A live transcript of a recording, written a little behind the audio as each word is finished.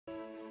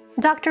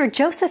Dr.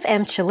 Joseph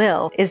M.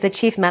 Chalil is the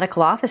Chief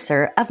Medical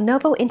Officer of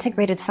Novo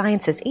Integrated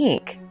Sciences,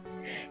 Inc.,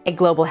 a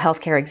global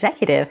healthcare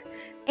executive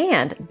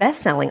and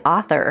best-selling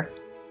author.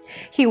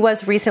 He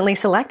was recently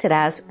selected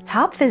as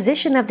Top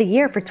Physician of the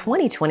Year for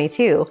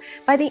 2022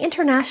 by the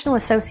International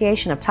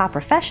Association of Top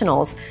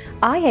Professionals,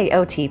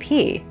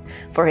 IAOTP,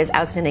 for his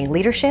outstanding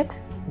leadership,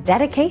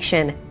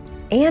 dedication,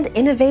 and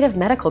innovative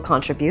medical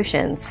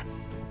contributions.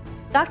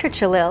 Dr.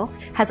 Chalil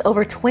has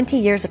over 20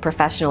 years of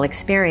professional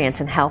experience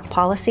in health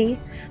policy,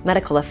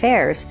 medical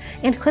affairs,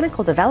 and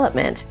clinical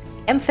development,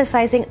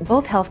 emphasizing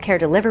both healthcare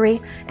delivery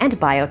and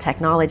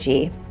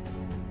biotechnology.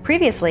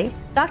 Previously,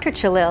 Dr.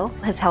 Chalil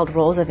has held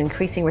roles of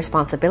increasing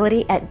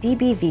responsibility at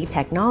DBV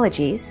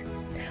Technologies,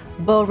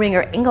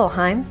 Boehringer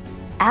Ingelheim,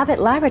 Abbott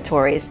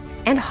Laboratories,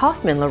 and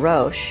Hoffmann-La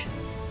Roche.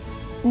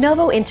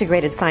 Novo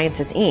Integrated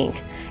Sciences,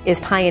 Inc. is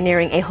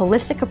pioneering a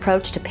holistic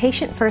approach to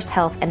patient-first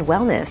health and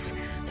wellness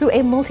through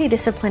a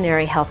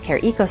multidisciplinary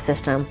healthcare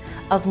ecosystem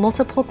of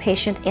multiple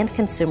patient and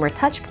consumer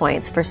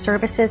touchpoints for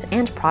services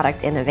and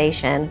product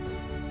innovation.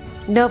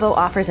 Novo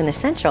offers an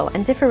essential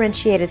and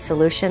differentiated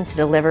solution to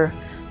deliver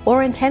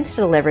or intends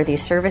to deliver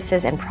these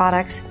services and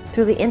products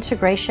through the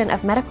integration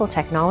of medical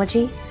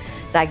technology,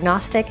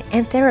 diagnostic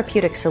and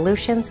therapeutic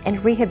solutions, and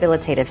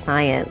rehabilitative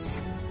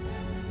science.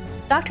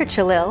 Dr.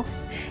 Chalil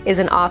is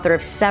an author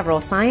of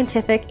several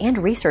scientific and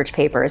research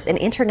papers in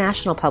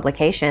international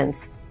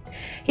publications.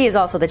 He is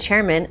also the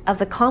chairman of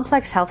the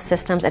Complex Health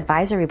Systems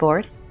Advisory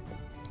Board,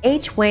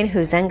 H. Wayne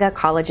Huizenga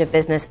College of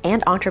Business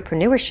and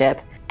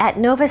Entrepreneurship at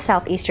Nova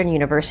Southeastern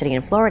University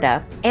in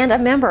Florida, and a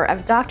member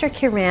of Dr.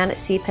 Kiran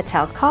C.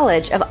 Patel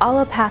College of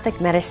Allopathic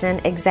Medicine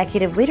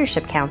Executive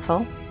Leadership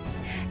Council,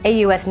 a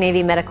U.S.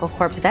 Navy Medical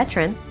Corps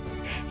veteran.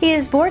 He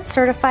is board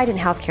certified in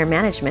healthcare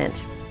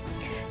management.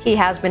 He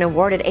has been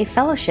awarded a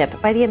fellowship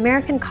by the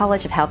American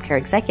College of Healthcare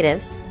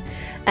Executives,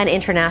 an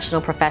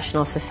international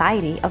professional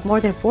society of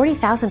more than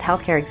 40,000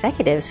 healthcare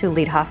executives who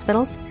lead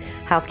hospitals,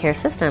 healthcare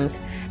systems,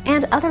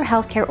 and other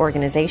healthcare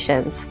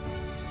organizations.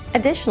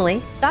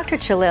 Additionally, Dr.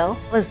 Chalil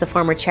is the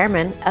former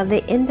chairman of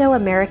the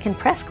Indo-American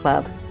Press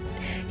Club.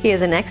 He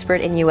is an expert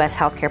in U.S.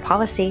 healthcare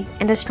policy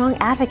and a strong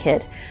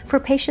advocate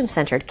for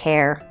patient-centered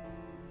care.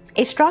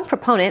 A strong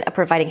proponent of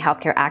providing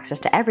healthcare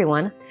access to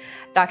everyone,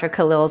 Dr.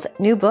 Chalil's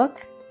new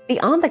book,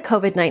 Beyond the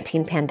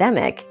COVID-19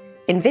 Pandemic,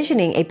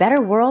 Envisioning a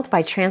Better World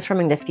by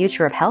Transforming the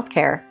Future of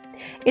Healthcare,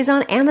 is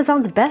on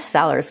Amazon's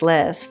bestsellers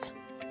list.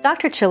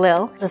 Dr.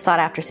 Chalil is a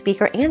sought-after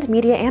speaker and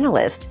media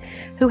analyst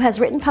who has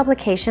written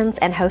publications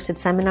and hosted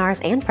seminars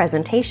and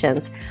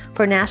presentations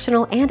for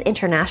national and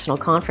international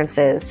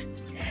conferences.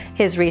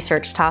 His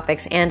research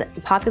topics and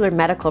popular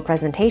medical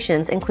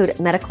presentations include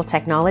medical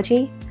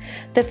technology,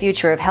 the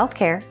future of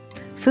healthcare,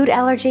 food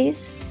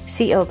allergies,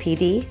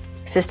 COPD,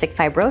 cystic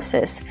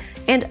fibrosis,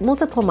 and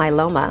multiple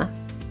myeloma.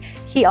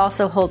 He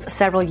also holds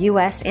several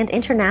U.S. and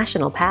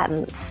international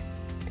patents.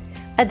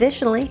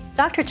 Additionally,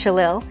 Dr.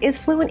 Chalil is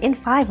fluent in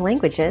 5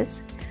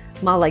 languages: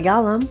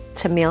 Malayalam,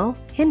 Tamil,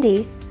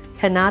 Hindi,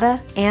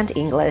 Kannada, and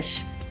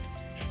English.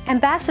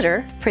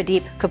 Ambassador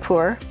Pradeep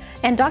Kapoor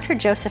and Dr.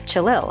 Joseph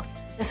Chalil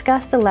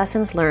discuss the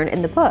lessons learned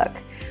in the book,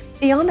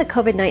 Beyond the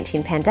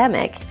COVID-19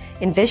 Pandemic,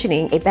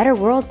 Envisioning a Better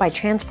World by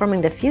Transforming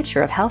the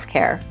Future of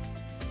Healthcare.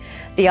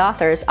 The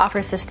authors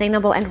offer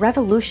sustainable and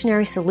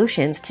revolutionary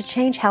solutions to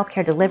change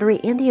healthcare delivery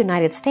in the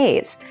United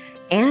States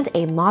and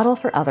a model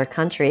for other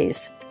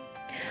countries.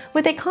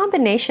 With a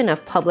combination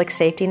of public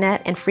safety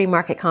net and free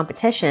market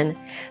competition,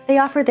 they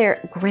offer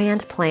their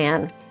grand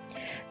plan.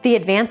 The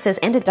advances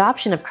and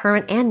adoption of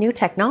current and new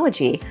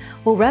technology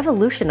will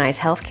revolutionize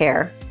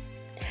healthcare.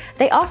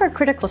 They offer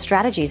critical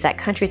strategies that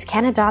countries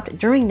can adopt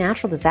during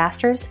natural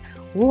disasters,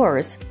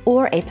 wars,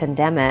 or a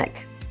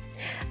pandemic.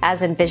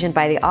 As envisioned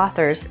by the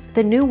authors,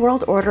 the New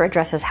World Order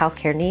addresses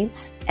healthcare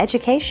needs,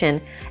 education,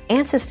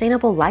 and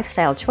sustainable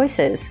lifestyle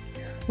choices,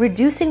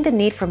 reducing the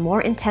need for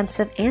more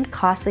intensive and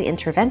costly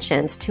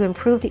interventions to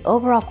improve the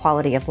overall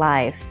quality of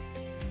life.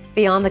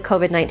 Beyond the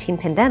COVID-19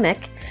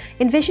 pandemic,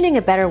 Envisioning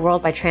a Better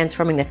World by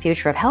Transforming the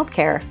Future of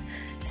Healthcare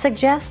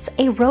suggests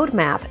a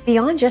roadmap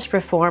beyond just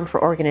reform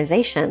for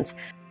organizations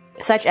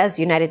such as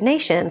the United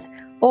Nations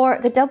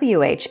or the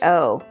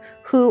WHO,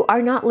 who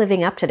are not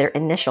living up to their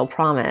initial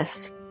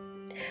promise.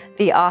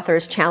 The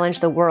authors challenge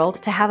the world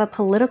to have a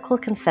political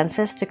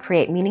consensus to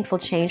create meaningful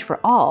change for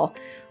all,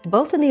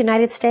 both in the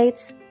United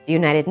States, the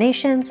United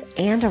Nations,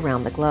 and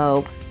around the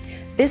globe.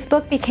 This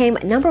book became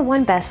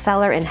 #1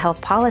 bestseller in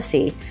health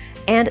policy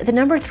and the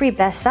 #3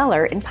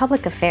 bestseller in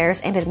public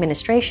affairs and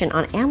administration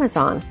on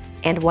Amazon,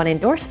 and won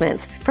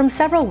endorsements from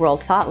several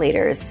world thought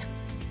leaders.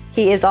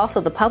 He is also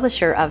the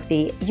publisher of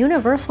the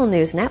Universal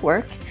News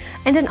Network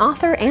and an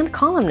author and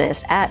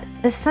columnist at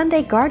the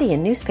Sunday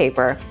Guardian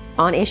newspaper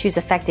on issues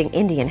affecting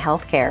Indian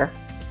healthcare.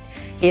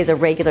 He is a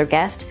regular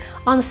guest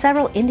on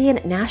several Indian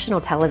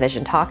national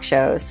television talk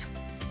shows.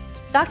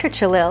 Dr.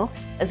 Chalil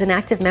is an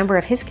active member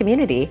of his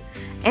community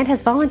and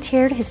has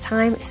volunteered his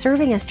time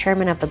serving as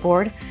chairman of the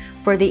board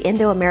for the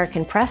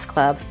Indo-American Press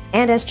Club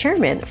and as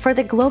chairman for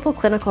the Global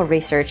Clinical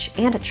Research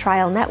and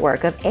Trial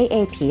Network of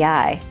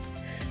AAPI.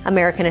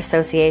 American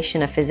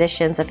Association of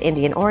Physicians of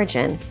Indian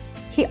Origin.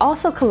 He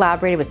also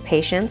collaborated with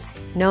patients,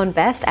 known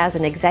best as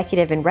an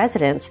executive in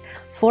residence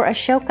for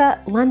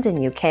Ashoka,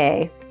 London,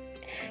 UK.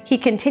 He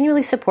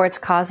continually supports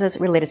causes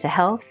related to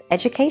health,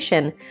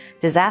 education,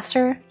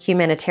 disaster,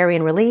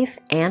 humanitarian relief,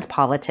 and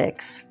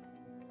politics.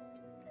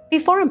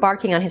 Before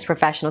embarking on his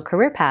professional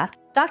career path,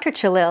 Dr.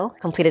 Chalil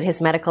completed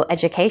his medical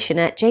education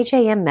at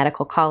JJM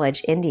Medical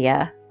College,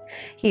 India.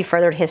 He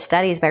furthered his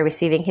studies by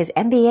receiving his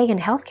MBA in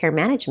healthcare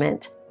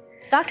management.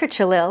 Dr.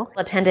 Chalil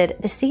attended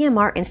the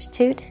CMR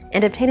Institute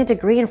and obtained a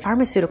degree in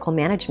pharmaceutical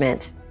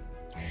management.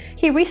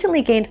 He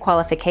recently gained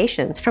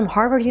qualifications from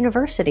Harvard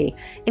University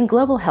in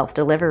global health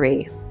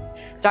delivery.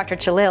 Dr.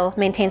 Chalil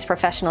maintains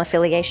professional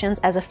affiliations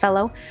as a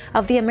Fellow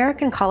of the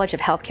American College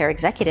of Healthcare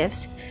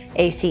Executives,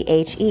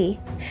 ACHE,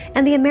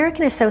 and the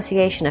American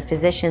Association of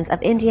Physicians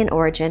of Indian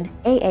Origin,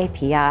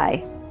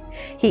 AAPI.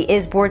 He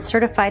is board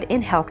certified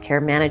in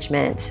healthcare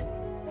management.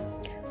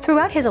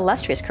 Throughout his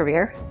illustrious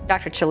career,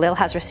 Dr. Chalil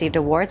has received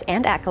awards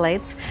and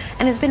accolades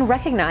and has been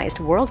recognized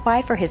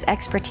worldwide for his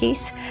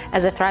expertise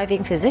as a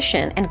thriving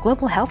physician and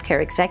global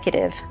healthcare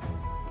executive.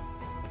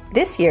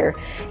 This year,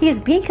 he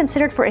is being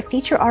considered for a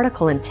feature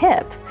article in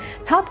TIP,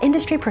 Top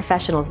Industry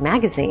Professionals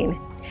magazine,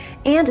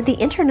 and the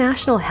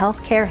International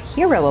Healthcare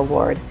Hero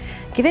Award,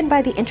 given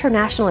by the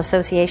International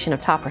Association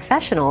of Top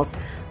Professionals,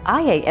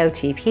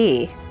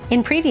 IAOTP.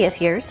 In previous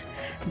years,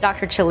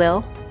 Dr.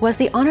 Chalil was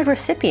the honored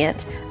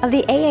recipient of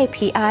the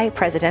AAPI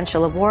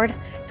Presidential Award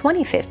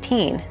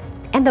 2015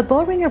 and the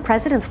Boehringer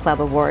President's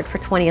Club Award for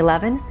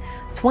 2011,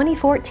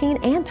 2014,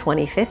 and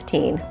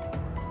 2015.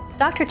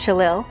 Dr.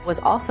 Chalil was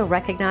also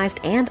recognized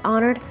and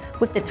honored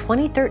with the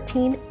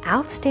 2013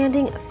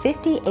 Outstanding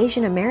 50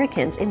 Asian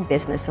Americans in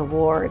Business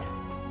Award.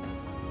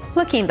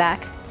 Looking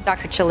back,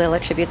 Dr. Chalil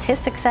attributes his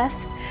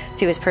success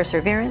to his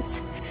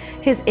perseverance,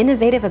 his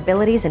innovative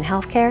abilities in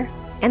healthcare,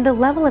 and the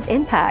level of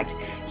impact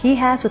he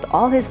has with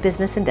all his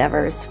business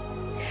endeavors.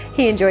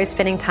 He enjoys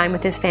spending time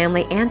with his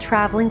family and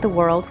traveling the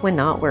world when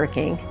not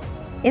working.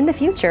 In the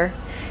future,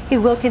 he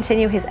will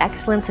continue his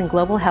excellence in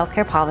global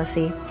healthcare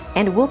policy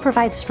and will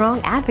provide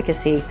strong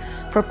advocacy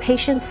for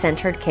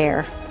patient-centered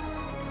care.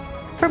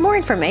 For more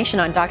information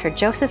on Dr.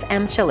 Joseph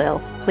M.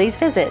 Chalil, please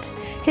visit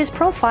his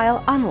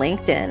profile on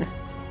LinkedIn.